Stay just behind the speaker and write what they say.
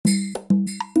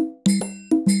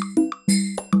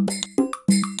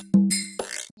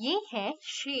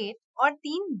शेर और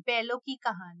 3 बैलों की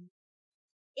कहानी।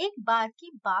 एक बार की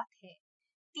बात है,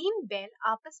 3 बैल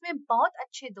आपस में बहुत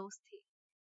अच्छे दोस्त थे।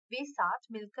 वे साथ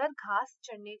मिलकर घास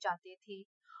चरने जाते थे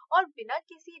और बिना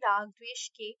किसी राग द्वेष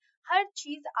के हर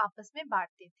चीज आपस में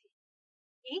बांटते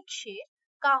थे। एक शेर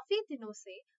काफी दिनों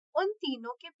से उन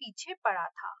तीनों के पीछे पड़ा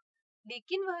था,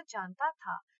 लेकिन वह जानता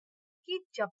था कि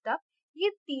जब तक ये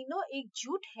तीनों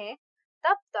एकजुट हैं,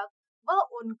 तब तक वह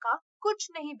उनका कुछ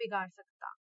नहीं बिगाड़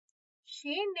सकता।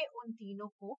 शेर ने उन तीनों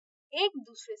को एक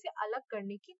दूसरे से अलग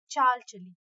करने की चाल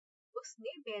चली।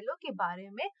 उसने बैलों के बारे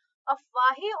में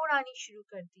अफवाहें उड़ानी शुरू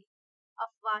कर दी।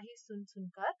 अफवाहें सुन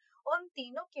सुनकर उन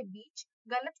तीनों के बीच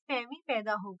गलतफहमी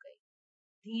पैदा हो गई।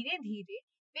 धीरे धीरे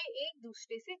वे एक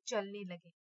दूसरे से जलने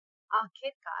लगे।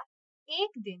 आखिरकार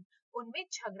एक दिन उनमें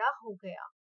झगड़ा हो गया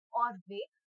और वे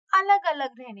अलग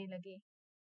अलग रहने लगे।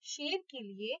 शेर के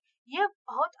लिए यह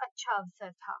बहुत अच्छा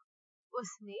अवसर था।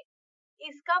 उसने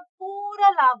इसका पूरा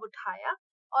लाभ उठाया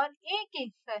और एक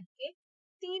एक करके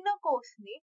तीनों को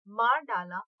उसने मार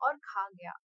डाला और खा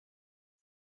गया।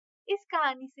 इस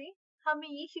कहानी से हमें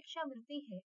ये शिक्षा मिलती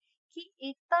है कि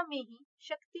एकता में ही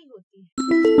शक्ति होती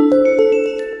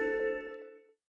है।